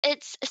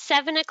It's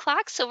 7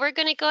 o'clock, so we're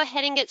going to go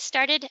ahead and get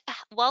started.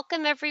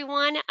 Welcome,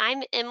 everyone.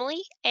 I'm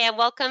Emily, and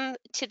welcome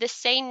to the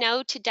Say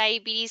No to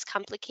Diabetes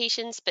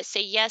Complications, but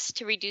Say Yes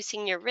to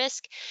Reducing Your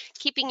Risk,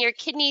 Keeping Your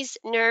Kidneys,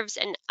 Nerves,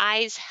 and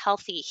Eyes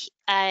Healthy.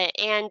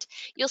 And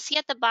you'll see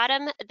at the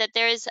bottom that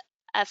there is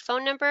a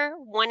phone number,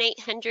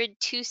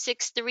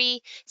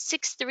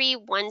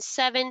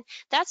 1-800-263-6317.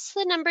 That's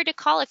the number to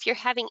call if you're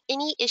having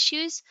any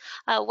issues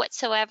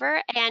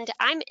whatsoever. And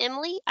I'm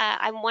Emily.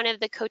 I'm one of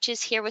the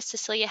coaches here with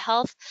Cecilia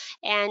Health,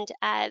 and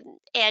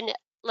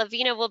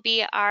Lavina will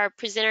be our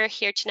presenter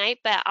here tonight,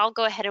 but I'll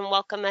go ahead and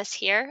welcome us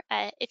here.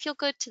 If you'll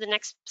go to the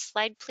next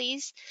slide,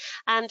 please.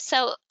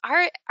 So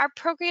our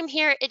program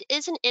here, it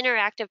is an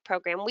interactive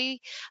program.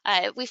 We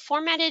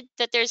formatted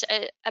that there's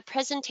a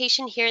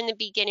presentation here in the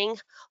beginning.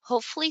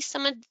 Hopefully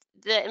some of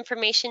the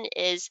information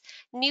is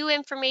new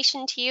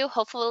information to you.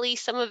 Hopefully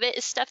some of it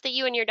is stuff that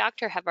you and your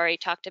doctor have already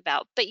talked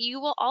about, but you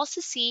will also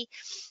see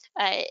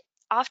uh,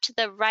 off to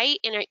the right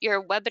in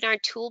your webinar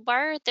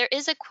toolbar, there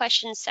is a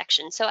question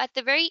section. So at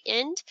the very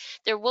end,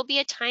 there will be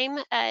a time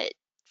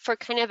for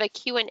kind of a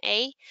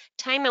Q&A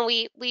time, and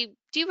we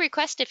do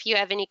request if you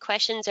have any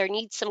questions or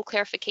need some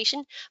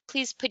clarification,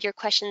 please put your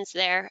questions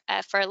there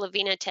for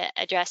Lavina to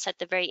address at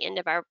the very end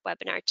of our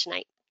webinar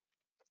tonight.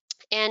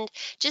 And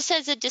just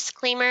as a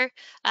disclaimer,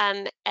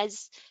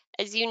 as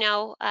you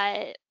know,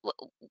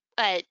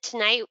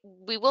 tonight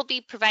we will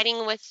be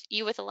providing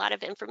you with a lot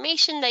of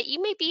information that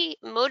you may be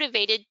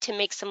motivated to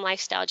make some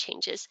lifestyle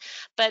changes.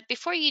 But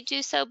before you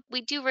do so,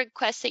 we do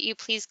request that you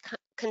please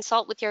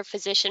consult with your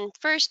physician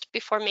first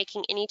before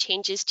making any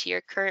changes to your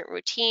current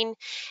routine.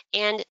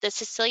 And the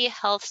Cecilia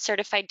Health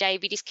Certified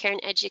Diabetes Care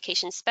and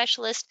Education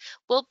Specialist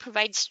will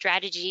provide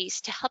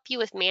strategies to help you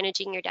with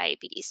managing your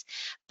diabetes.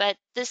 But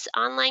this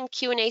online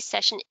Q&A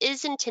session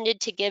is intended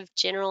to give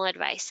general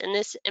advice, and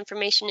this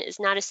information is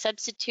not a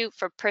substitute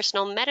for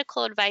personal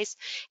medical advice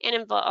and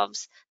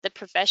involves the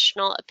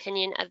professional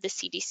opinion of the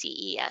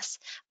CDCES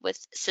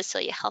with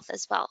Cecilia Health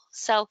as well.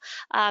 So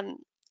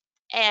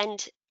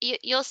and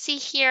you'll see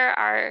here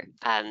our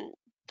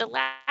the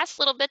last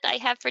little bit that I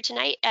have for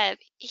tonight,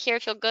 here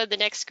if you'll go to the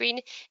next screen,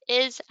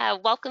 is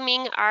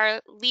welcoming our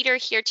leader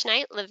here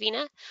tonight,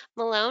 Lavina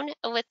Malone.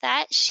 With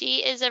that,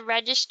 she is a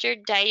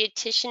registered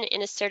dietitian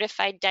and a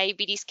certified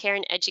diabetes care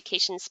and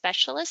education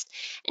specialist,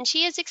 and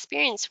she has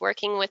experience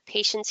working with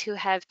patients who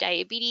have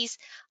diabetes,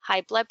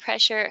 high blood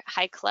pressure,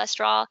 high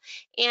cholesterol,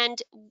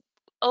 and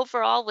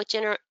overall with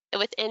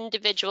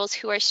individuals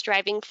who are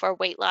striving for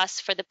weight loss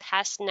for the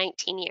past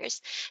 19 years.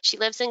 She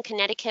lives in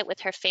Connecticut with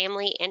her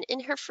family, and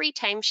in her free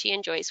time, she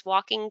enjoys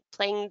walking,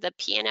 playing the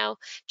piano,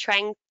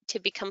 trying to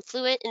become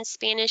fluent in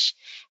Spanish,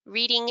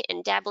 reading,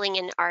 and dabbling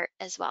in art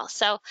as well.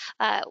 So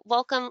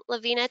welcome,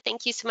 Lavina.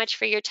 Thank you so much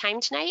for your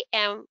time tonight,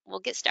 and we'll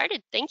get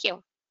started. Thank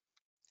you.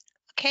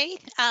 Okay.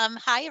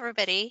 Hi,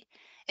 everybody.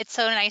 It's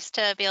so nice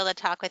to be able to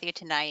talk with you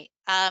tonight.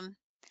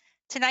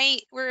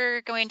 Tonight,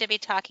 we're going to be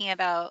talking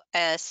about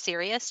a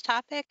serious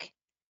topic,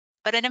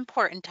 but an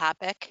important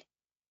topic.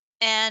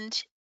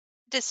 And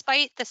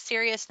despite the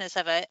seriousness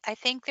of it, I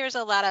think there's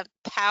a lot of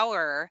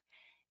power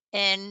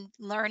in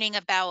learning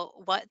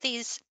about what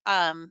these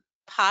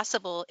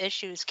possible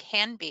issues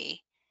can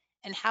be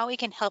and how we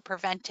can help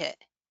prevent it.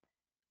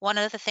 One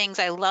of the things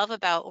I love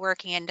about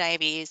working in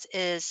diabetes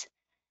is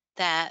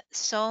that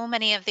so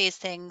many of these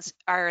things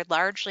are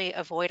largely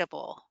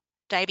avoidable.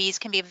 Diabetes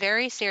can be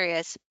very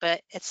serious,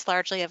 but it's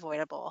largely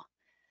avoidable.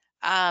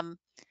 Um,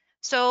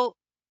 so,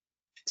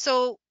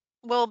 so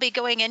we'll be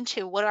going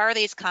into what are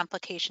these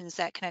complications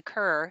that can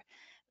occur,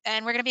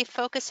 and we're going to be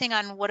focusing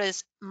on what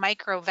is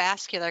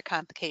microvascular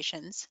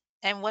complications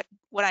and what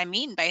I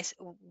mean by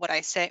what I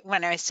say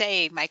when I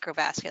say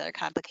microvascular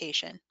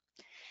complication.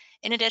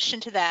 In addition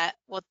to that,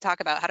 we'll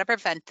talk about how to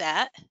prevent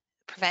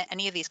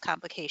any of these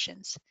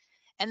complications.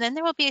 And then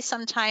there will be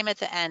some time at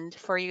the end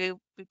for you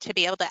to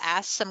be able to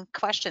ask some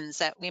questions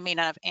that we may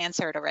not have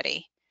answered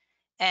already,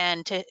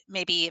 and to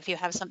maybe if you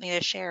have something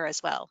to share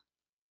as well.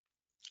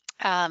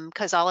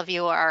 Because all of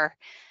you are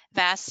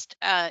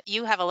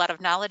you have a lot of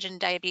knowledge in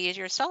diabetes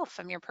yourself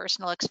from your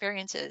personal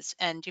experiences,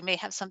 and you may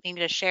have something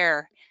to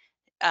share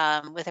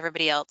with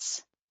everybody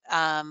else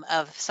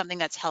of something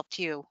that's helped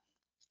you.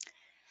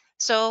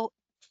 So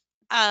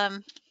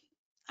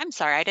I'm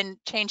sorry, I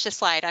didn't change the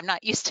slide. I'm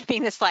not used to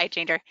being the slide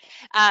changer.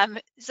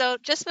 So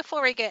just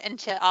before we get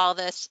into all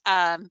this,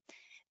 I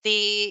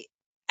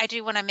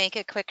do want to make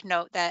a quick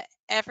note that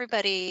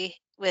everybody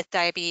with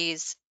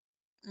diabetes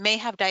may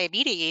have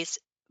diabetes,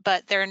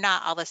 but they're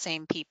not all the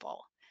same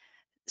people.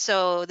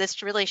 So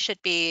this really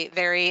should be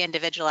very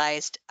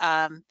individualized.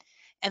 And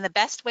the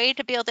best way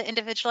to be able to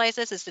individualize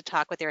this is to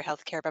talk with your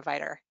healthcare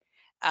provider.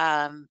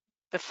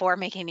 Before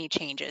making any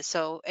changes.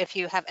 So if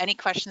you have any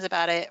questions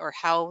about it or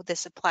how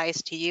this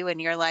applies to you in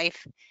your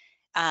life,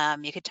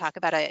 you could talk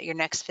about it at your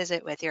next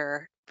visit with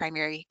your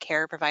primary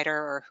care provider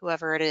or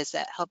whoever it is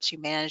that helps you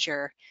manage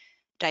your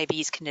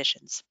diabetes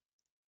conditions.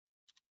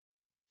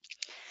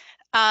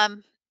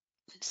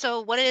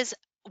 So what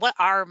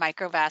are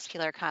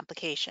microvascular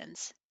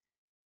complications?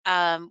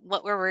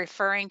 What we're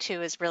referring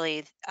to is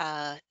really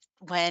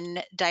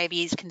when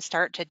diabetes can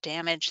start to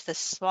damage the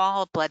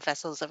small blood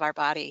vessels of our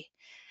body.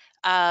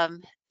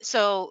 Um,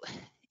 so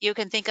you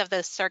can think of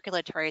the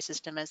circulatory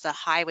system as the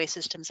highway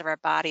systems of our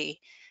body,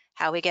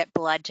 how we get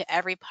blood to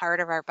every part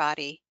of our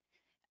body.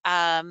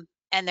 And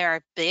there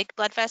are big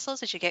blood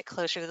vessels as you get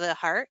closer to the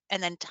heart,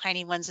 and then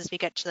tiny ones as we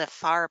get to the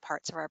far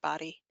parts of our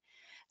body.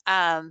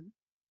 Um,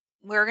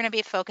 we're going to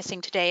be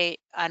focusing today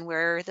on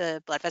where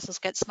the blood vessels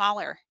get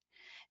smaller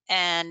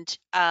and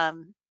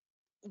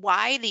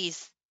why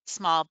these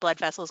small blood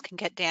vessels can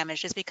get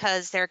damaged is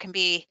because there can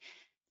be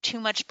too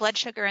much blood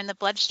sugar in the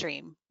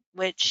bloodstream,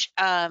 which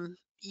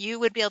you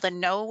would be able to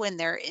know when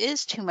there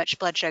is too much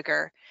blood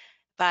sugar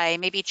by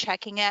maybe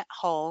checking at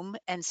home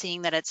and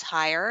seeing that it's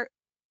higher,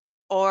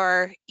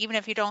 or even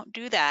if you don't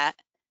do that,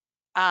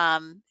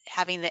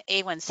 having the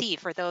A1C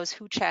for those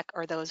who check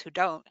or those who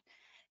don't.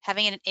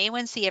 Having an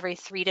A1C every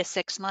 3 to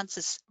 6 months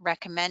is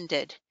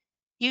recommended.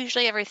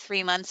 Usually every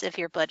 3 months if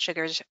your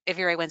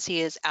A1C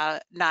is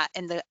not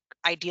in the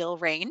ideal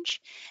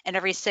range, and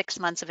every 6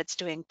 months if it's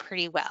doing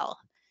pretty well.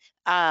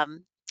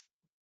 Um,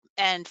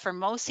 and for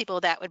most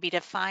people, that would be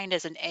defined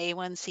as an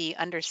A1C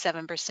under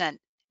 7%.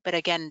 But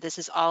again, this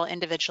is all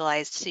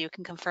individualized, so you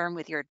can confirm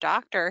with your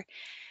doctor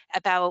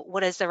about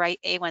what is the right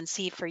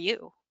A1C for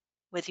you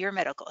with your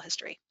medical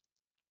history.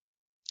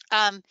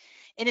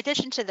 In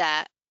addition to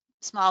that,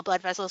 small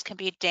blood vessels can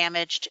be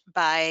damaged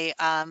by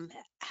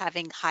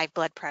having high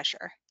blood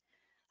pressure.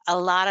 A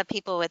lot of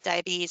people with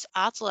diabetes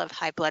also have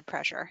high blood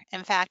pressure.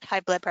 In fact, high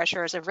blood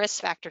pressure is a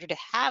risk factor to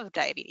have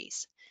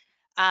diabetes.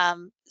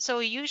 So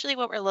usually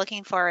what we're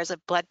looking for is a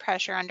blood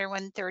pressure under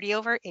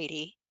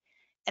 130/80.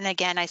 And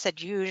again, I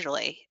said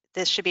usually,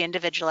 this should be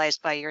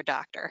individualized by your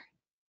doctor.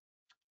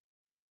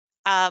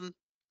 Um,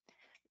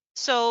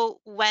 so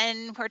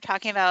when we're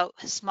talking about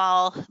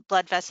small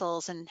blood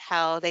vessels and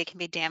how they can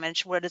be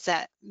damaged, what does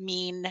that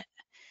mean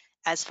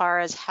as far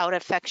as how it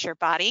affects your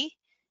body?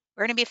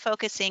 We're going to be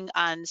focusing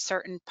on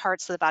certain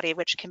parts of the body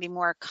which can be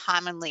more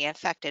commonly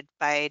affected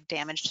by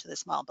damage to the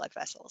small blood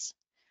vessels.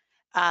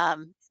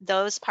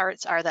 Those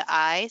parts are the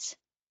eyes,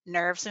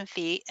 nerves and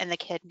feet, and the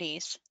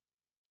kidneys.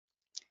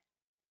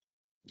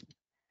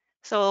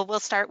 So we'll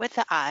start with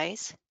the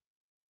eyes.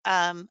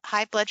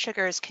 High blood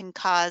sugars can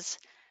cause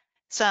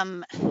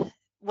some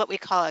what we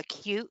call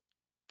acute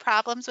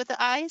problems with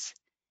the eyes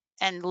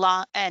and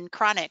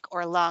chronic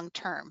or long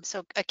term.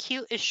 So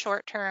acute is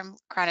short term,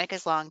 chronic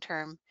is long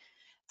term.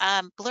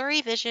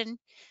 Blurry vision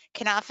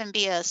can often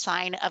be a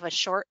sign of a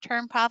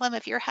short-term problem.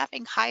 If you're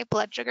having high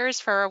blood sugars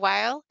for a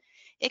while,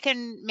 it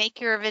can make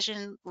your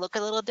vision look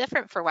a little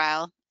different for a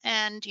while.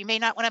 And you may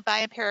not want to buy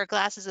a pair of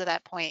glasses at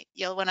that point.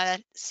 You'll want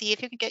to see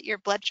if you can get your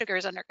blood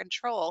sugars under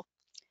control,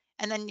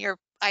 and then your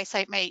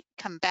eyesight might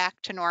come back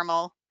to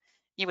normal.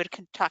 You would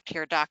talk to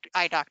your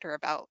eye doctor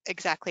about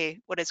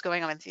exactly what is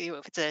going on with you,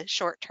 if it's a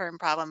short-term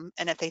problem,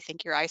 and if they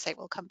think your eyesight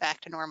will come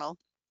back to normal.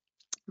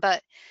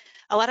 But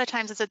a lot of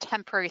times it's a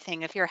temporary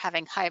thing if you're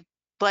having high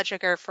blood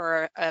sugar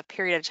for a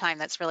period of time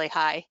that's really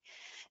high.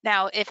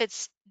 Now, if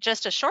it's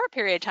just a short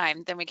period of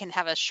time, then we can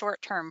have a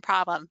short-term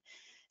problem.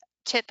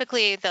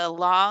 Typically, the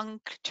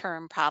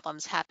long-term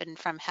problems happen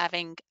from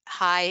having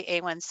high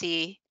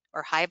A1C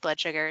or high blood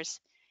sugars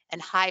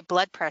and high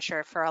blood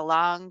pressure for a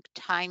long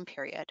time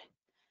period,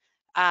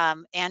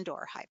 and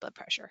or high blood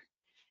pressure.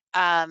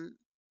 Um,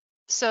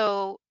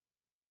 so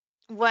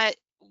what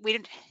we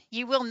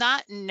you will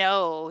not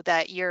know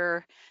that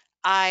your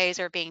eyes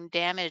are being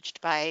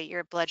damaged by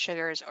your blood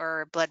sugars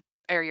or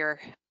your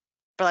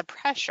blood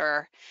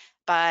pressure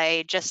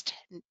by just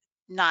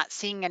not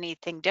seeing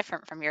anything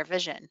different from your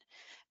vision.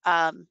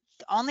 The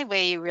only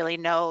way you really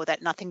know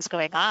that nothing's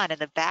going on in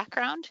the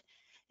background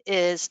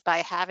is by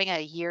having a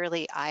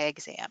yearly eye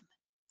exam.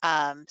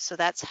 So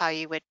that's how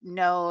you would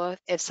know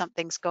if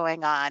something's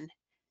going on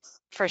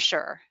for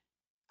sure.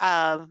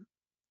 Um,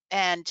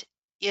 and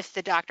if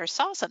the doctor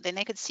saw something,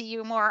 they could see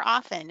you more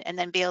often and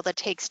then be able to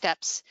take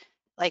steps,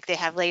 like they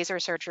have laser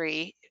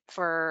surgery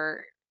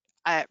for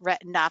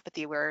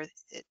retinopathy, where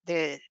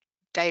the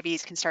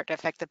diabetes can start to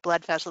affect the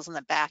blood vessels in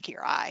the back of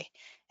your eye.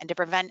 And to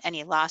prevent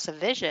any loss of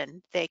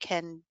vision, they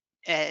can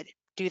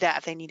do that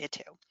if they needed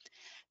to.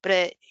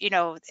 But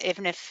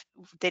even if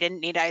they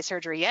didn't need eye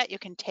surgery yet, you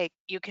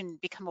can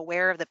become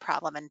aware of the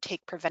problem and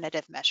take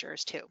preventative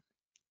measures too.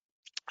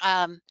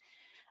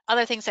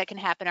 Other things that can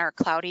happen are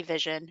cloudy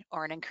vision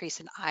or an increase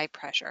in eye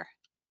pressure.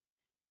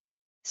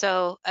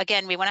 So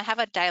again, we want to have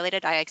a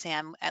dilated eye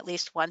exam at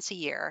least once a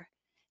year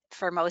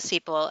for most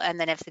people. And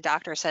then if the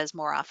doctor says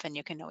more often,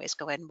 you can always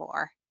go in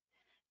more.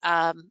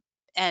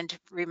 And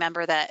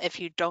remember that if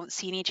you don't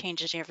see any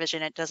changes in your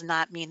vision, it does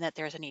not mean that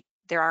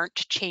there aren't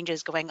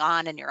changes going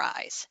on in your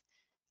eyes,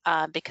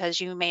 because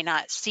you may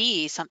not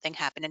see something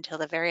happen until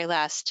the very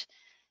last,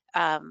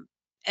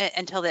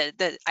 until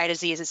the eye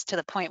disease is to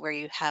the point where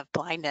you have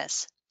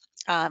blindness.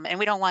 And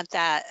we don't want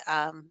that.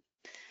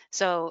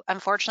 So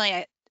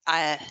unfortunately,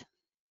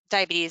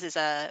 diabetes is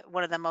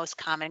one of the most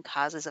common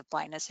causes of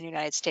blindness in the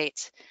United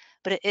States.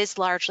 but it is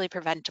largely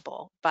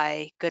preventable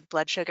by good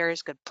blood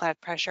sugars, good blood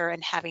pressure,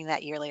 and having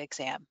that yearly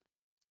exam.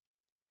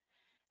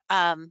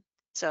 Um,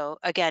 so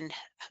again,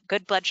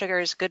 good blood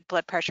sugars, good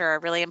blood pressure are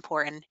really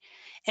important.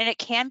 And it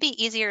can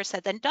be easier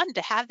said than done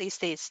to have these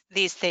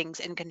things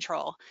in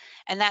control.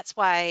 And that's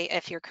why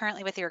if you're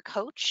currently with your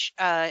coach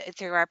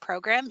through our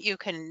program, you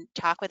can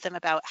talk with them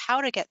about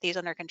how to get these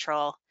under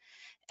control.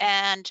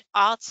 And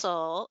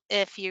also,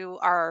 if you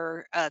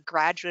are a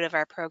graduate of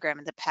our program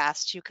in the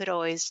past, you could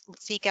always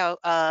seek out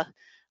a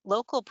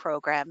local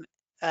program,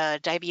 a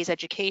diabetes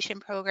education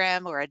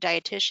program or a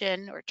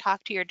dietitian, or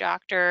talk to your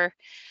doctor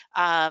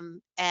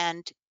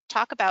and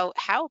talk about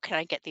how can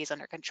I get these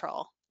under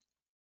control.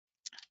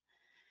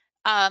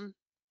 Um,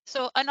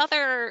 so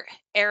another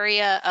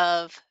area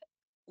of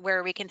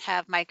where we can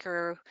have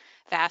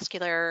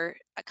microvascular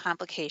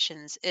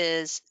complications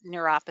is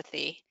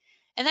neuropathy.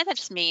 And then that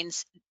just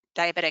means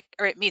diabetic,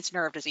 or it means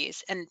nerve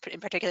disease. And in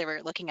particular,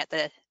 we're looking at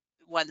the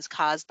ones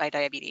caused by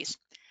diabetes.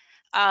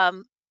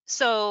 Um,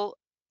 so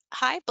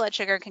high blood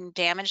sugar can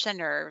damage the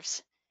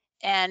nerves.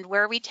 And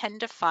where we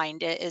tend to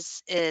find it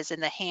is in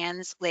the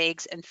hands,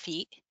 legs, and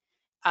feet.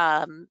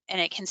 And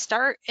it can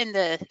start in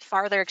the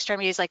farther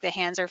extremities like the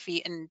hands or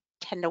feet and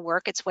tend to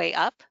work its way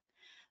up.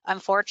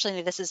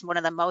 Unfortunately, this is one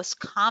of the most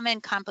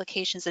common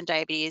complications in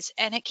diabetes,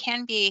 and it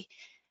can be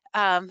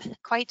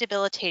quite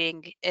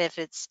debilitating if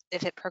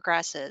it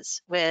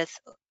progresses with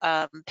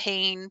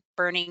pain,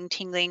 burning,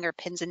 tingling, or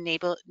pins and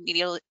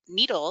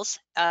needles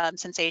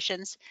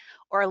sensations,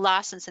 or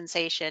loss in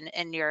sensation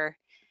in your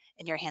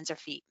hands or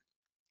feet.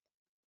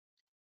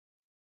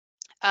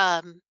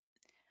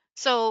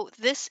 So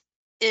this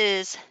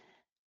is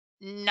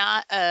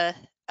not a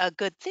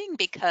good thing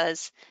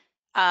because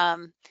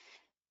um,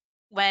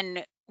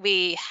 when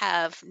we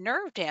have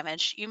nerve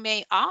damage, you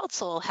may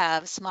also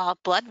have small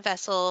blood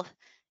vessel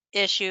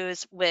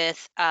issues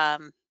with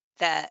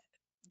that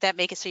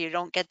make it so you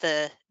don't get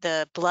the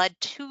blood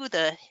to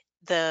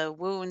the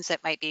wounds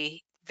that might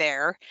be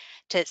there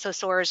so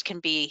sores can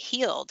be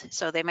healed.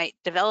 So they might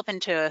develop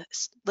into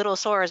little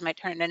sores, might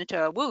turn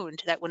into a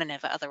wound that wouldn't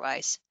have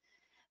otherwise.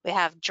 We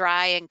have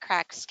dry and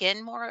cracked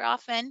skin more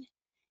often.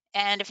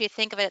 And if you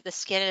think of it, the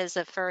skin is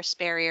the first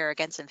barrier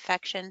against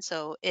infection.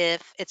 So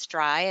if it's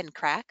dry and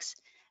cracks,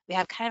 we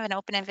have kind of an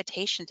open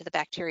invitation to the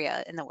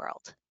bacteria in the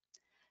world.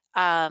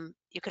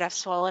 You could have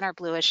swollen or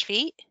bluish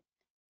feet.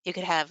 You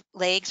could have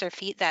legs or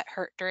feet that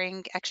hurt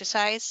during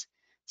exercise.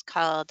 It's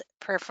called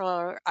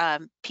peripheral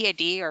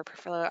PAD, or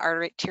peripheral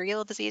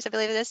arterial disease, I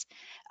believe it is.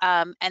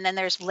 And then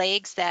there's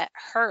legs that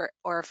hurt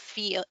or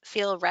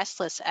feel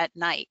restless at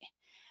night.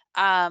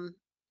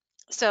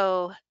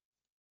 So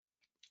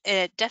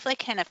it definitely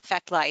can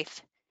affect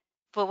life.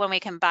 But when we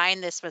combine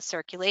this with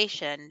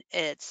circulation,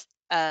 it's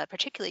a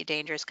particularly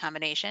dangerous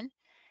combination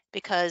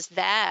because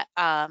that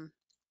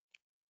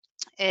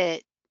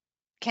it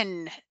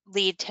can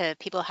lead to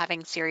people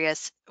having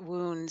serious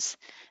wounds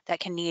that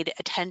can need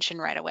attention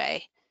right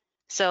away.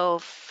 So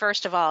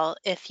first of all,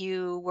 if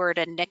you were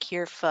to nick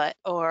your foot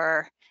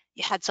or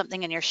you had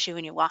something in your shoe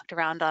and you walked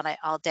around on it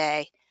all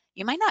day,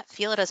 you might not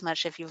feel it as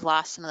much if you've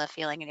lost some of the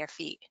feeling in your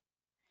feet.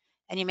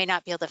 And you may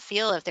not be able to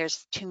feel if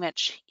there's too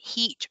much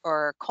heat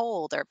or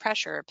cold or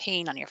pressure or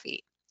pain on your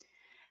feet.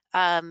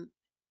 Um,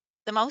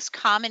 the most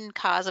common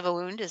cause of a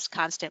wound is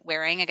constant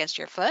wearing against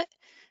your foot.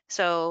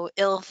 So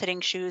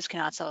ill-fitting shoes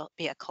can also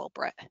be a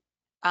culprit.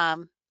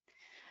 Um,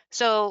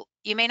 so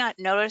you may not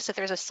notice if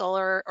there's a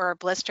sore or a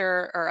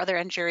blister or other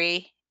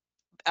injury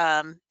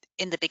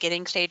in the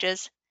beginning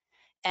stages,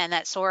 and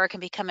that sore can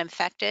become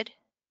infected.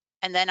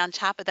 And then on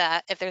top of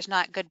that, if there's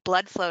not good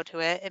blood flow to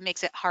it, it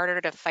makes it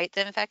harder to fight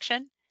the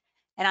infection.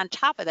 And on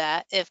top of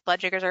that, if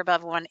blood sugars are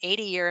above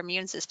 180, your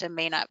immune system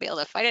may not be able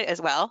to fight it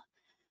as well.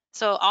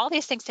 So all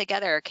these things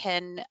together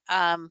can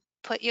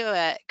put you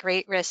at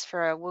great risk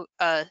for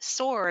a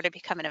sore to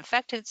become an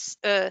infected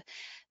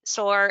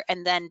sore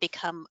and then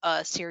become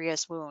a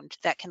serious wound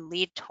that can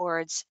lead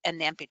towards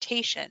an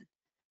amputation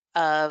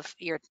of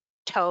your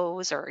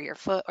toes or your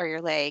foot or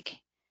your leg.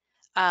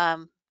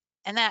 And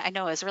that I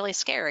know is really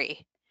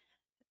scary.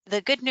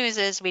 The good news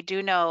is we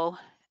do know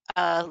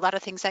a lot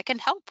of things that can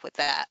help with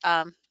that.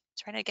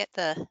 Trying to get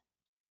the,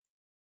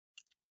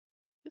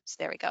 oops,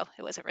 there we go.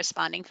 It wasn't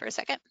responding for a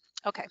second.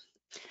 Okay.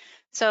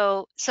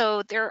 So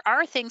there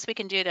are things we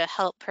can do to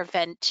help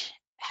prevent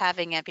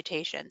having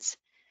amputations.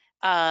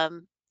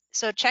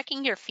 So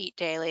checking your feet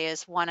daily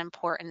is one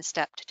important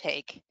step to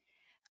take.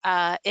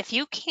 If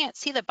you can't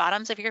see the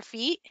bottoms of your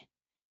feet,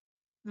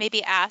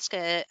 maybe ask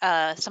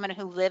someone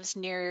who lives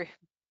near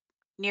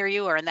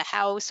you or in the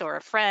house, or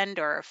a friend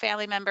or a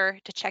family member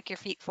to check your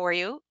feet for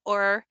you.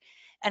 Or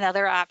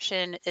another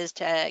option is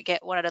to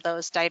get one of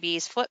those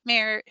diabetes foot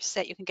mirrors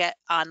that you can get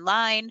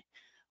online,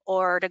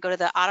 or to go to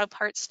the auto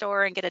parts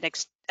store and get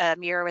a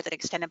mirror with an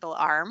extendable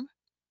arm.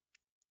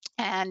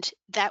 And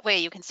that way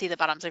you can see the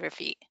bottoms of your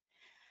feet.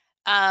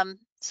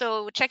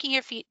 So checking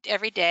your feet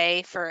every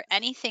day for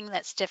anything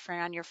that's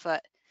different on your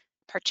foot,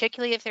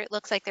 particularly if it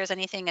looks like there's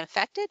anything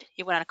infected,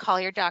 you want to call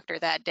your doctor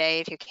that day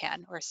if you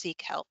can, or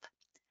seek help.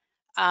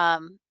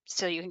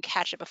 so you can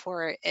catch it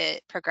before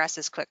it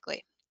progresses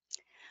quickly.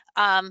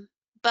 Um,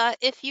 but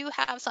if you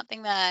have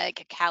something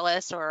like a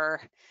callus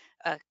or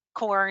a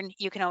corn,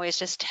 you can always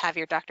just have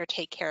your doctor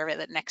take care of it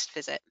at the next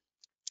visit.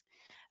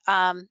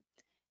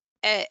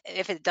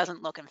 If it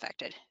doesn't look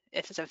infected.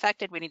 If it's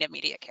infected, we need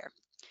immediate care.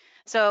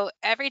 So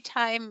every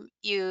time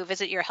you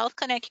visit your health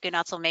clinic, you can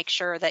also make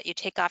sure that you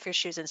take off your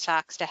shoes and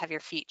socks to have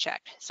your feet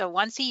checked. So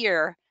once a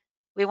year,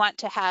 we want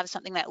to have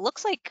something that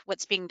looks like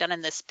what's being done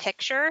in this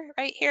picture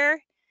right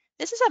here.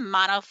 This is a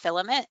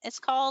monofilament, it's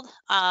called.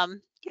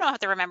 You don't have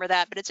to remember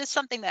that, but it's just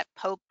something that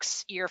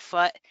pokes your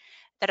foot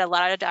that a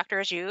lot of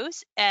doctors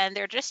use, and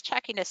they're just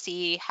checking to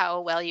see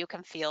how well you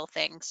can feel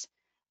things.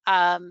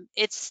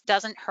 It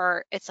doesn't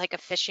hurt. It's like a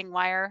fishing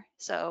wire,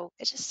 so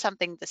it's just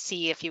something to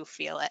see if you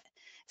feel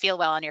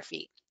well on your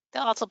feet.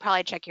 They'll also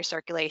probably check your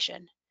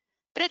circulation,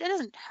 but it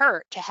doesn't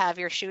hurt to have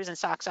your shoes and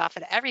socks off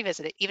at every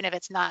visit, even if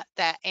it's not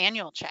that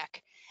annual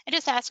check, and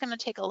just ask them to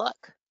take a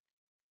look.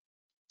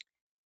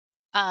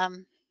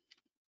 Um,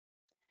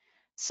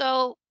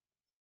 so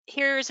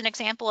here's an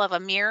example of a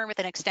mirror with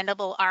an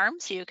extendable arm,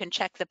 so you can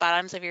check the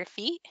bottoms of your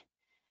feet.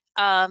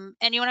 And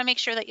you want to make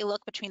sure that you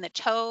look between the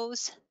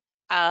toes,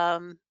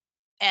 and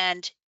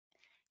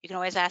you can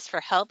always ask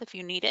for help if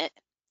you need it,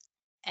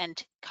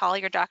 and call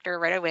your doctor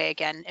right away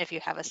again if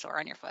you have a sore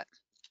on your foot.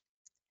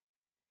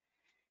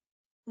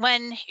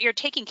 When you're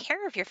taking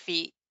care of your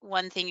feet,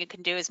 one thing you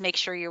can do is make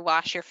sure you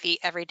wash your feet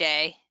every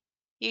day.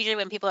 Usually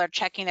when people are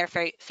checking their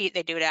feet,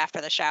 they do it after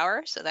the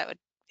shower. So that would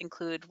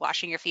include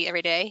washing your feet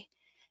every day.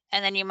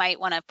 And then you might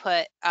want to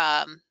put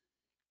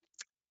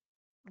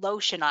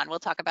lotion on. We'll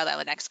talk about that on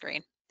the next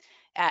screen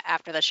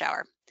after the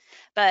shower.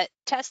 But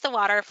test the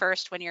water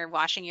first when you're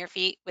washing your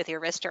feet with your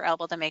wrist or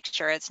elbow to make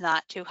sure it's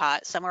not too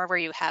hot, somewhere where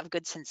you have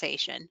good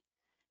sensation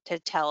to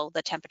tell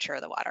the temperature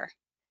of the water.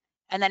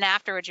 And then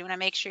afterwards, you want to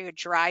make sure you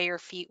dry your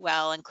feet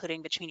well,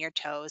 including between your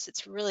toes.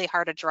 It's really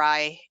hard to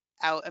dry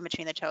out in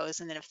between the toes,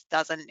 and then if it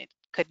doesn't, it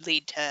could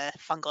lead to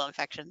fungal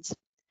infections.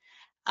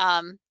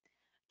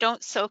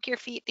 Don't soak your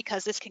feet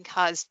because this can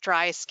cause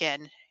dry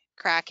skin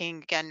cracking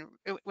again.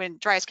 When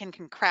dry skin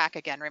can crack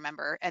again,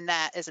 remember, and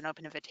that is an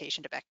open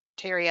invitation to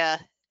bacteria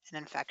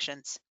and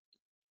infections.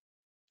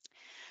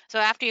 So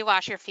after you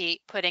wash your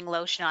feet, putting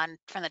lotion on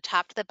from the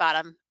top to the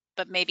bottom,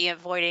 but maybe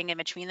avoiding in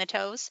between the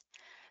toes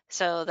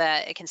so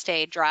that it can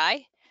stay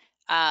dry.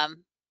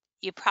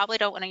 You probably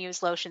don't want to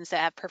use lotions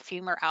that have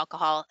perfume or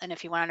alcohol. And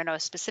if you want to know a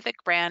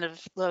specific brand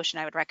of lotion,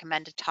 I would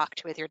recommend to talk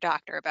with your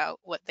doctor about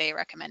what they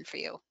recommend for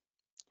you.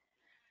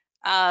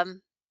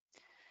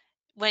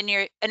 When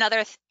you're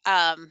another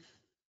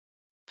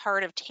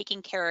part of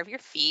taking care of your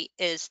feet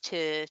is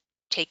to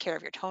take care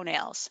of your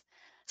toenails.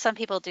 Some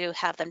people do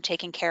have them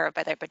taken care of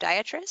by their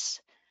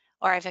podiatrist,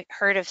 or I've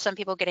heard of some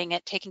people getting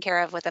it taken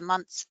care of with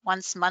a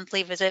once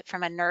monthly visit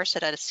from a nurse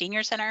at a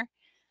senior center.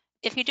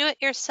 If you do it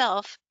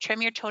yourself,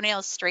 trim your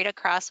toenails straight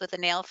across with a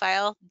nail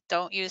file.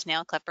 Don't use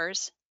nail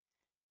clippers.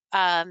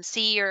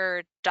 See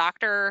your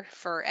doctor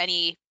for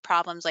any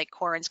problems like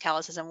corns,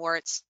 calluses, and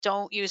warts.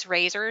 Don't use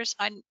razors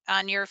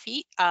on your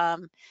feet.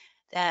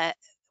 That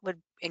would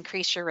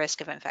increase your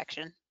risk of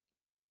infection.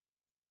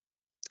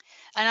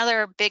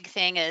 Another big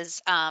thing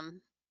is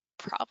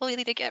probably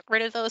to get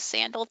rid of those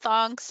sandal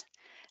thongs,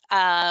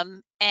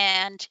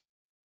 and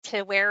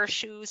to wear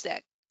shoes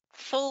that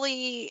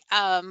fully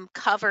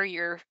cover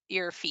your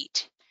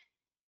feet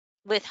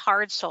with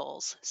hard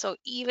soles. So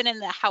even in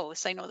the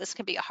house, I know this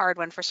can be a hard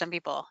one for some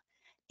people,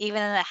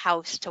 even in the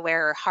house to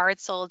wear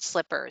hard-soled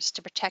slippers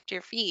to protect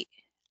your feet,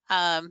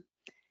 um,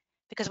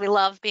 because we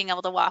love being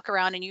able to walk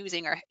around and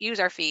use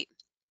our feet.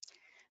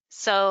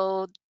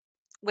 So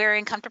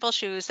wearing comfortable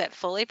shoes that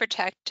fully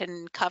protect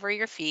and cover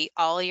your feet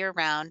all year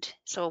round.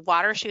 So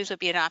water shoes would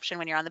be an option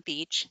when you're on the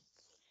beach.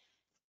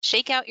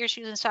 Shake out your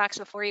shoes and socks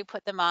before you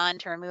put them on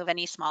to remove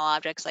any small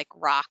objects like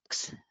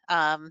rocks.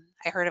 I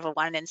heard of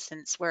one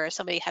instance where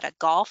somebody had a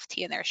golf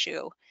tee in their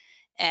shoe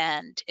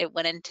and it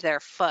went into their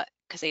foot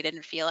because they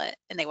didn't feel it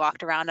and they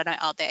walked around on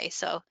it all day.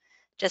 So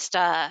just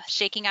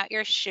shaking out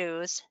your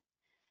shoes.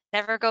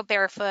 Never go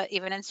barefoot,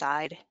 even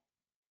inside.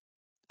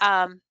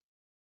 Um,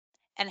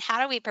 and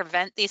how do we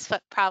prevent these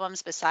foot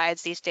problems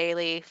besides these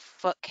daily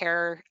foot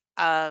care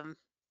uh,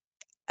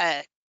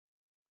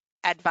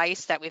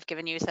 advice that we've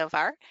given you so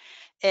far?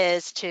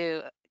 Is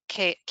to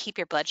keep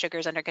your blood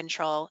sugars under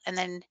control. And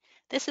then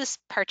this is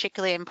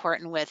particularly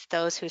important with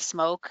those who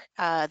smoke.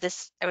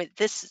 This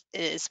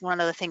is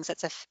one of the things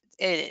that's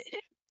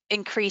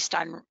increased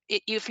on,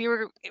 if you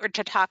were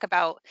to talk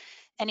about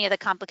any of the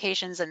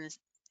complications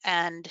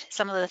and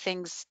some of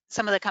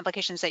the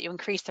complications that you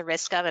increase the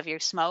risk of if you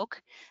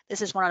smoke,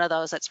 this is one of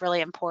those that's really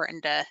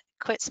important to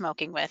quit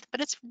smoking with, but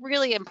it's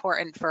really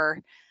important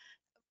for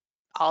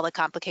all the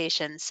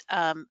complications.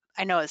 I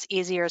know it's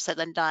easier said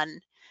than done.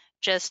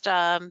 Just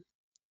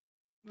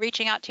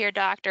reaching out to your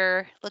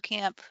doctor,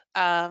 looking up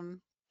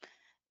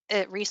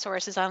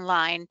resources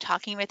online,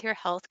 talking with your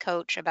health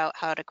coach about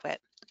how to quit.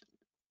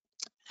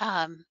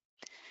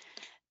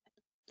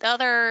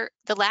 The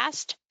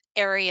last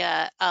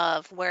area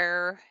of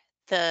where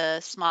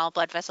the small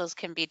blood vessels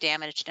can be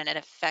damaged, and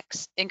it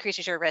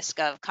increases your risk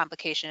of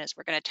complications.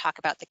 We're going to talk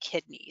about the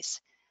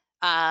kidneys.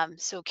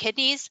 So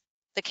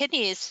the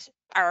kidneys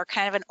are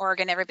kind of an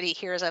organ everybody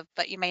hears of,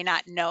 but you may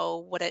not know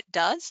what it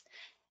does.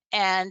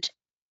 And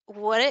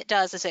what it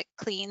does is it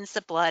cleans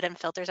the blood and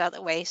filters out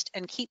the waste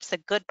and keeps the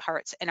good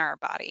parts in our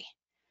body.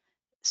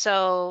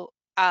 So,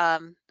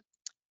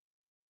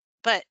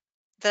 but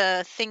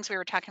the things we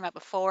were talking about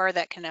before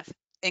that can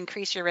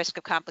increase your risk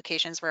of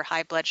complications were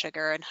high blood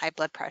sugar and high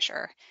blood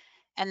pressure.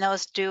 And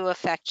those do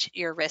affect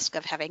your risk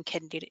of having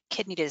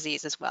kidney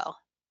disease as well.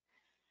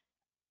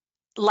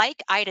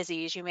 Like eye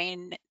disease, you may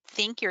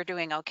think you're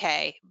doing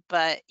okay,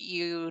 but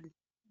you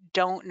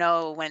don't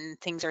know when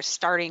things are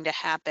starting to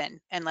happen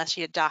unless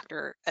your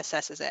doctor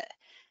assesses it.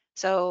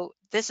 So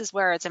this is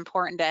where it's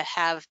important to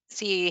have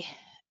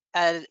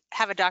a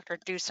doctor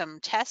do some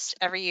tests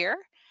every year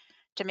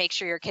to make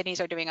sure your kidneys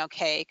are doing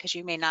okay, because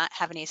you may not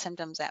have any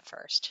symptoms at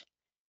first.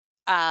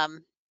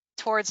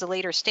 Towards the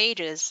later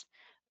stages,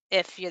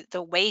 if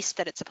the waste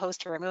that it's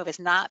supposed to remove is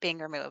not being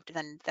removed,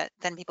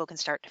 then people can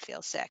start to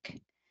feel sick.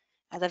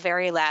 The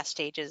very last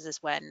stages is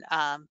when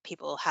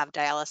people have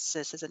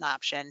dialysis as an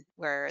option,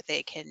 where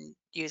they can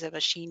use a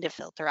machine to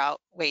filter out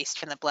waste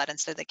from the blood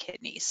instead of the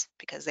kidneys,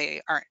 because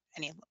they aren't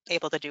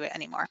able to do it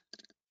anymore.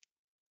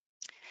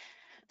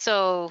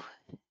 So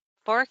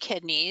for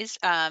kidneys,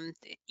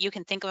 you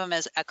can think of them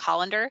as a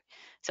colander.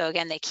 So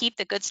again, they keep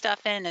the good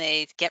stuff in and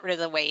they get rid of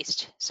the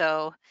waste.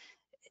 So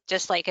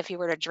just like if you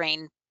were to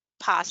drain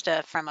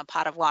pasta from a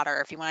pot of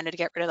water, if you wanted to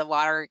get rid of the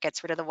water, it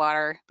gets rid of the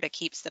water, but it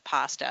keeps the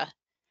pasta.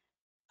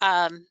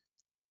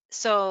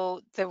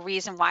 So the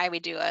reason why we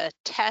do a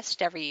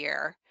test every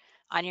year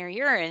on your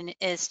urine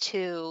is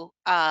to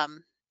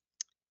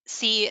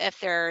see if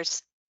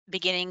there's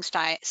beginning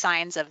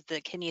signs of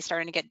the kidney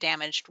starting to get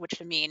damaged, which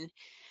would mean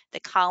the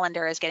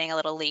colander is getting a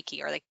little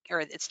leaky, or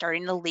it's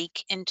starting to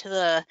leak into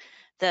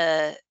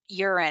the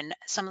urine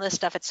some of the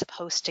stuff it's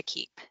supposed to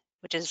keep,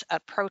 which is a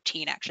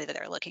protein actually that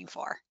they're looking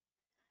for,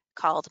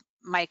 called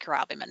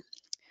microalbumin.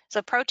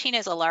 So protein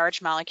is a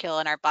large molecule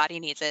and our body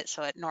needs it,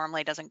 so it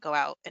normally doesn't go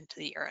out into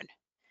the urine.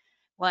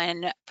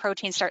 When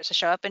protein starts to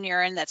show up in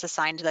urine, that's a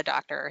sign to the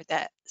doctor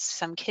that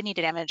some kidney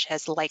damage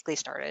has likely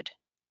started.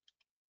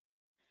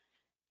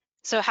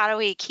 So how do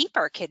we keep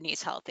our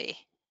kidneys healthy?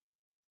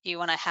 You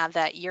want to have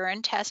that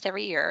urine test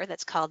every year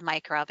that's called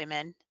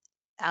microalbumin.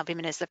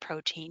 Albumin is the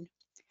protein.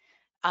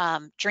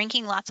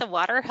 Drinking lots of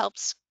water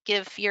helps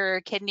give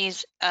your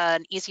kidneys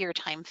an easier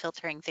time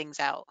filtering things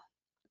out.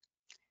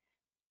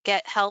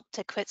 Get help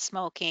to quit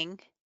smoking.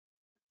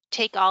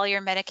 Take all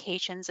your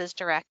medications as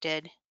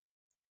directed.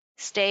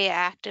 Stay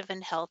active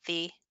and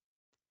healthy.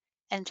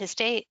 And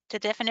the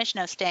definition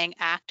of staying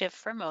active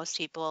for most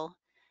people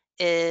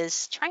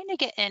is trying to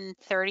get in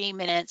 30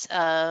 minutes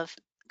of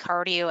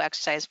cardio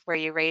exercise where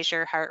you raise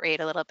your heart rate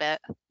a little bit,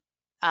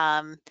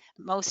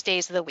 most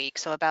days of the week,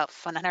 so about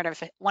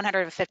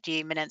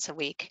 150 minutes a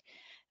week.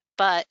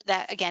 But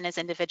that again is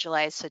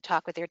individualized, so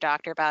talk with your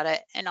doctor about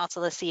it, and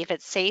also to see if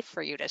it's safe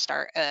for you to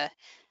start a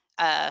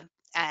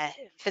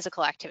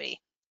physical activity.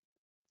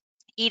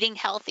 Eating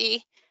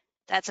healthy,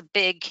 that's a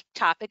big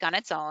topic on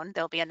its own.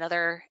 There'll be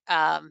another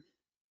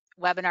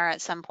webinar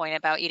at some point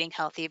about eating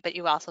healthy, but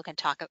you also can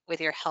talk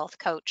with your health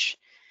coach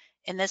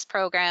in this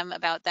program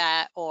about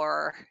that,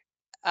 or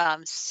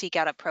seek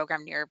out a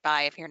program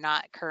nearby if you're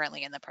not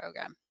currently in the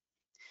program.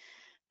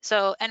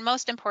 So, and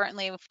most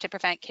importantly, to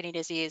prevent kidney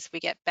disease, we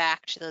get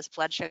back to those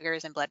blood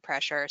sugars and blood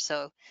pressure.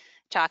 So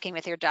talking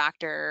with your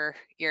doctor,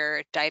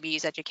 your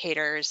diabetes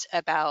educators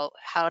about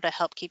how to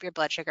help keep your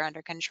blood sugar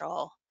under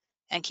control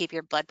and keep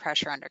your blood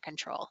pressure under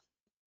control.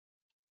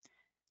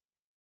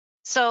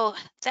 So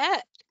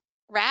that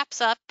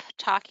wraps up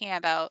talking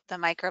about the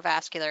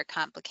microvascular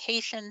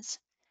complications.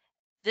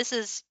 This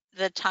is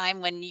the time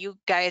when you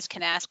guys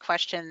can ask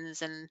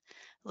questions and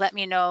let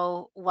me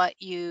know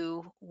what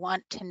you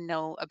want to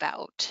know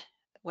about.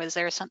 Was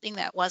there something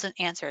that wasn't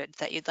answered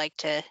that you'd like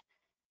to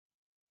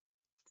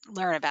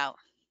learn about?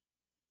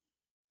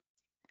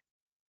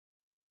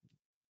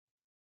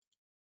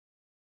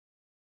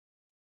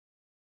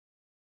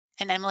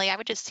 And Emily, I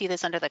would just see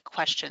this under the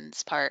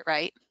questions part,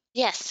 right?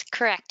 Yes,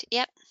 correct.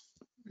 Yep.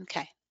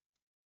 Okay.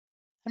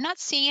 I'm not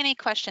seeing any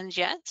questions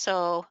yet,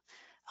 so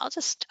I'll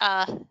just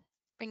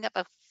bring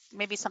up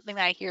maybe something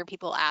that I hear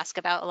people ask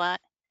about a lot.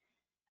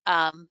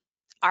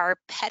 Are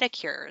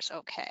pedicures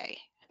okay?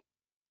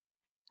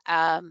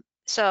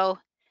 So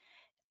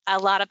a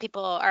lot of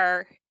people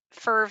are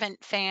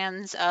fervent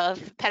fans of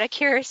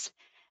pedicures,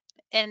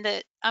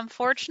 and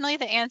unfortunately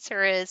the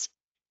answer is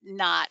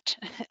not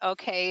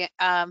okay,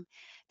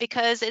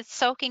 because it's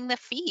soaking the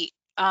feet,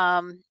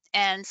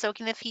 and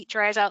soaking the feet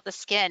dries out the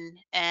skin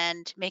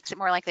and makes it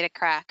more likely to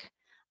crack.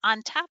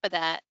 On top of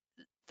that,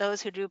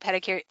 those who do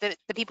pedicure,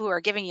 the people who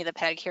are giving you the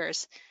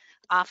pedicures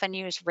often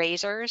use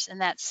razors,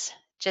 and that's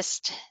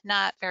just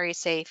not very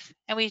safe.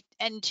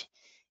 And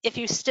if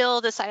you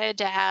still decided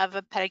to have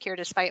a pedicure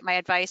despite my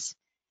advice,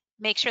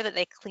 make sure that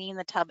they clean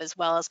the tub as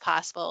well as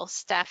possible.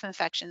 Staph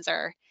infections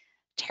are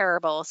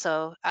terrible.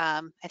 So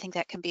I think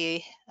that can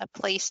be a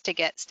place to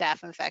get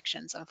staph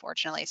infections,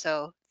 unfortunately.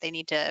 So they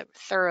need to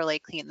thoroughly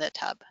clean the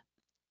tub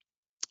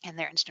and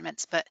their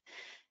instruments. But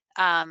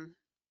um,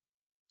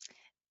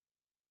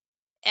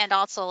 and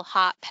also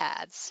hot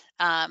pads.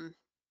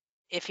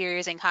 If you're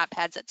using hot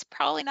pads, it's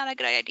probably not a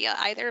good idea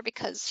either,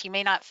 because you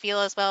may not feel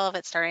as well if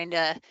it's starting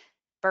to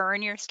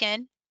burn your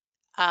skin.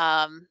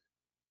 Um,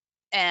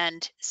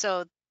 and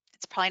so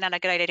it's probably not a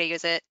good idea to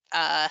use it.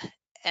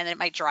 And it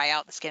might dry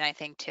out the skin, I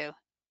think, too.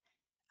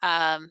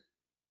 Um,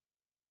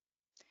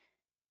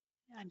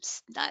 I'm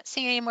not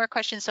seeing any more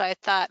questions, so I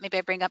thought maybe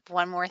I bring up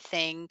one more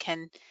thing.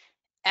 Can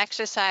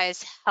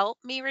exercise help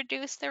me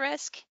reduce the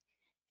risk?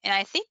 And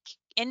I think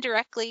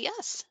indirectly,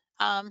 yes.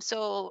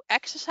 So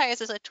exercise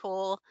is a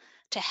tool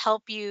to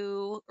help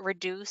you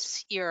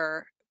reduce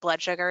your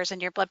blood sugars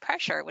and your blood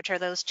pressure, which are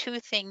those two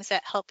things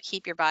that help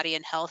keep your body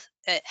in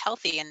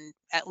healthy and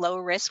at low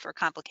risk for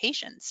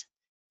complications.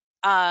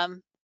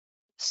 Um,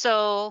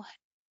 so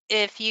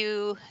if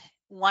you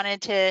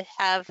wanted to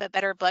have a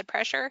better blood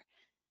pressure,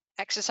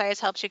 exercise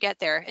helps you get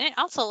there. And it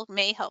also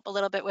may help a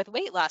little bit with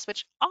weight loss,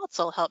 which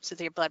also helps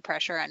with your blood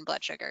pressure and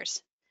blood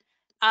sugars.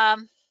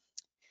 Um,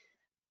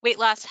 Weight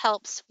loss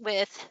helps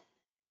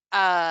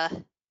uh,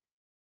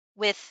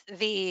 with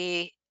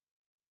the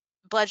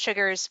blood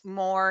sugars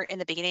more in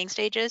the beginning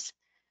stages,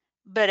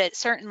 but it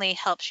certainly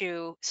helps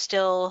you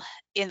still,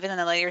 even in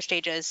the later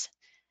stages,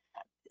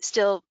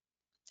 still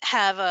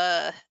have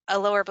a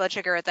lower blood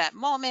sugar at that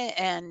moment,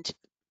 and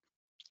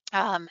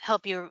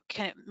help you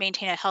kind of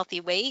maintain a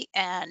healthy weight,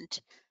 and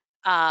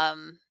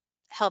um,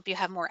 help you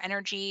have more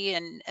energy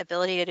and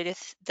ability to do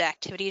the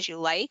activities you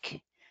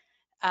like.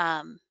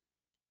 Um,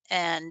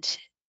 and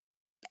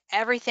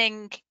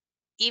everything,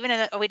 even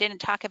in, we didn't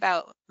talk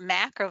about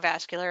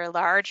macrovascular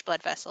large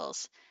blood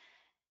vessels.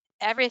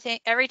 Every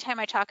time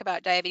I talk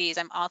about diabetes,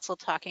 I'm also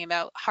talking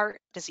about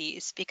heart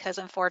disease, because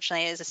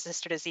unfortunately it is a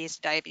sister disease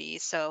to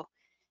diabetes. So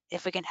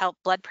if we can help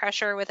blood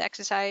pressure with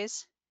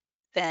exercise,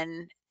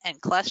 then,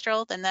 and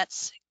cholesterol, then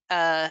that's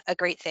a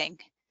great thing.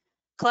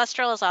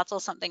 Cholesterol is also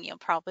something you'll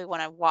probably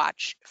want to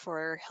watch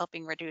for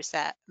helping reduce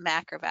that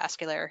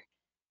macrovascular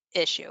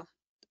issue.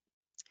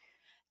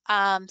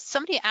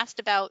 Somebody asked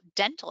about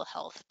dental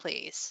health,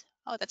 please.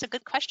 Oh, that's a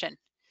good question.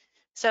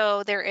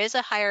 So there is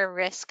a higher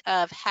risk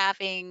of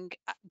having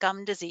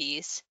gum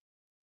disease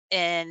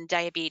in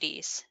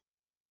diabetes.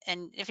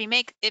 And if you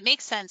make, it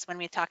makes sense when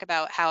we talk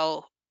about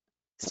how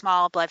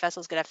small blood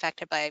vessels get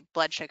affected by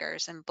blood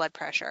sugars and blood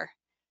pressure.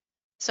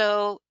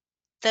 So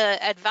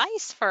the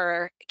advice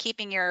for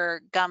keeping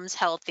your gums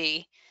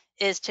healthy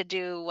is to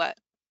do what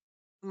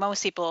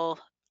most people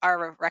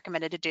are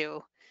recommended to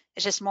do.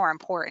 It's just more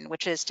important,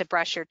 which is to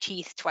brush your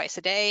teeth twice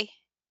a day,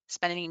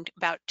 spending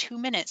about 2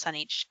 minutes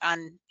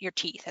on your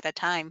teeth at a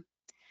time.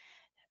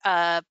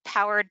 A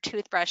powered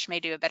toothbrush may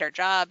do a better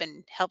job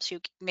and helps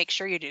you make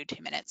sure you do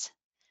 2 minutes.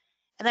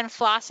 And then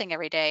flossing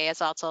every day is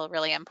also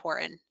really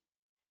important.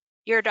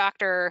 Your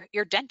doctor,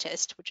 your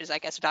dentist, which is I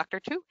guess a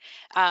doctor too,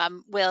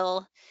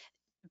 will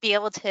be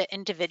able to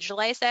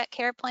individualize that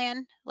care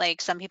plan. Like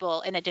some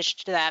people, in addition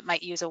to that,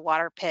 might use a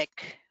water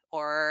pick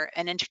or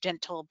an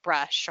interdental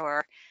brush,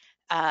 or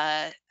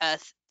a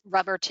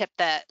rubber tip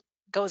that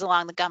goes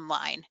along the gum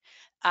line.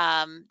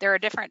 There are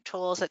different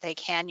tools that they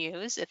can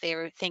use if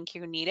they think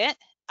you need it.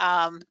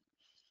 Um,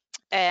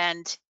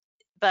 and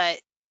but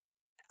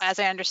as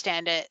I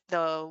understand it,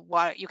 the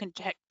water, you can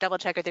double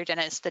check with your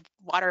dentist. The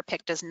water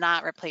pick does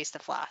not replace the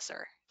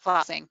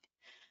flossing.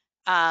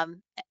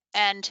 Um,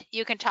 and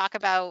you can talk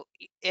about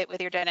it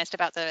with your dentist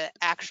about the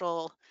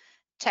actual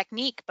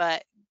technique,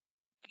 but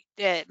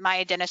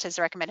my dentist has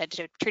recommended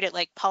to treat it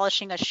like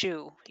polishing a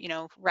shoe,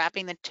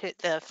 wrapping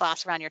the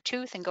floss around your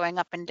tooth and going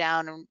up and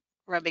down and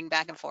rubbing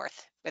back and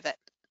forth with it.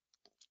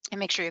 And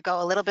make sure you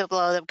go a little bit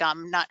below the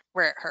gum, not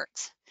where it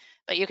hurts.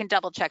 But you can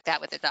double check that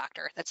with the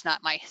doctor. That's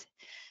not my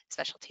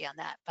specialty on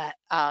that. But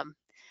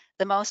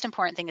the most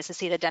important thing is to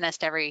see the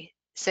dentist every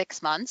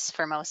 6 months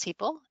for most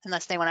people,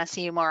 unless they want to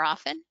see you more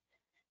often,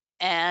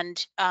 and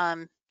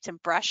to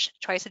brush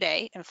twice a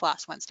day and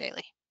floss once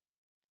daily.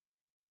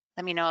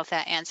 Let me know if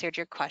that answered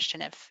your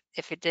question.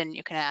 If it didn't,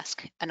 you can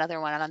ask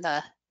another one on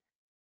the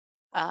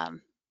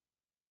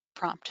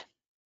prompt.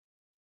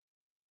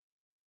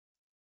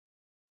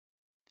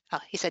 Oh,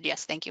 he said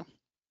yes, thank you,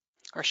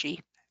 or she.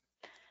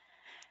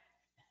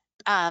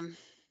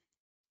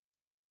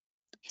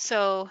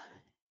 So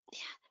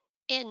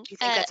And do you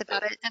think that's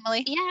about it,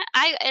 Emily? yeah,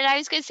 I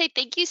was going to say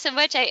thank you so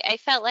much. I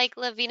felt like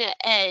Lavina,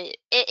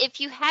 if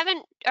you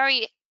haven't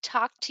already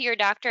talked to your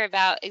doctor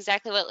about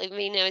exactly what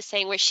Lavina was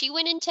saying, where she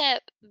went into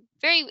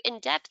very in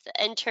depth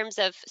in terms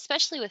of,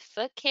 especially with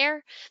foot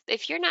care. But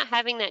if you're not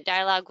having that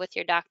dialogue with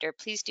your doctor,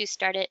 please do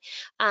start it.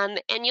 And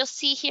you'll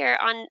see here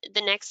on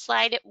the next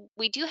slide,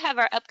 we do have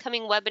our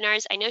upcoming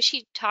webinars. I know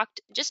she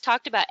just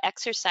talked about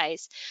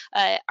exercise.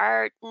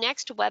 Our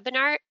next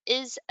webinar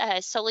is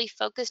solely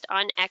focused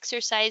on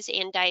exercise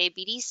and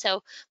diabetes.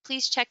 So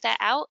please check that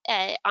out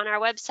on our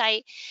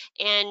website.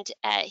 And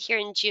here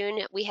in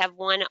June, we have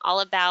one all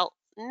about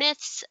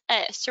myths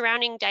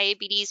surrounding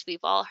diabetes.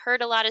 We've all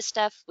heard a lot of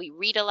stuff. We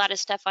read a lot of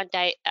stuff on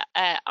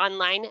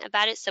online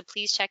about it, so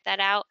please check that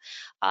out.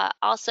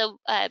 Also,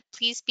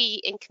 please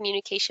be in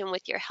communication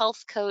with your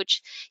health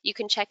coach. You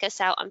can check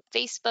us out on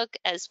Facebook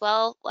as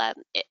well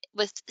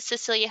with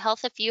Cecilia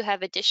Health if you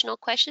have additional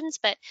questions.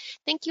 But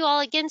thank you all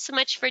again so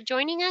much for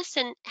joining us,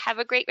 and have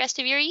a great rest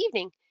of your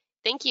evening.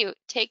 Thank you.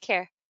 Take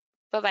care.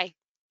 Bye-bye.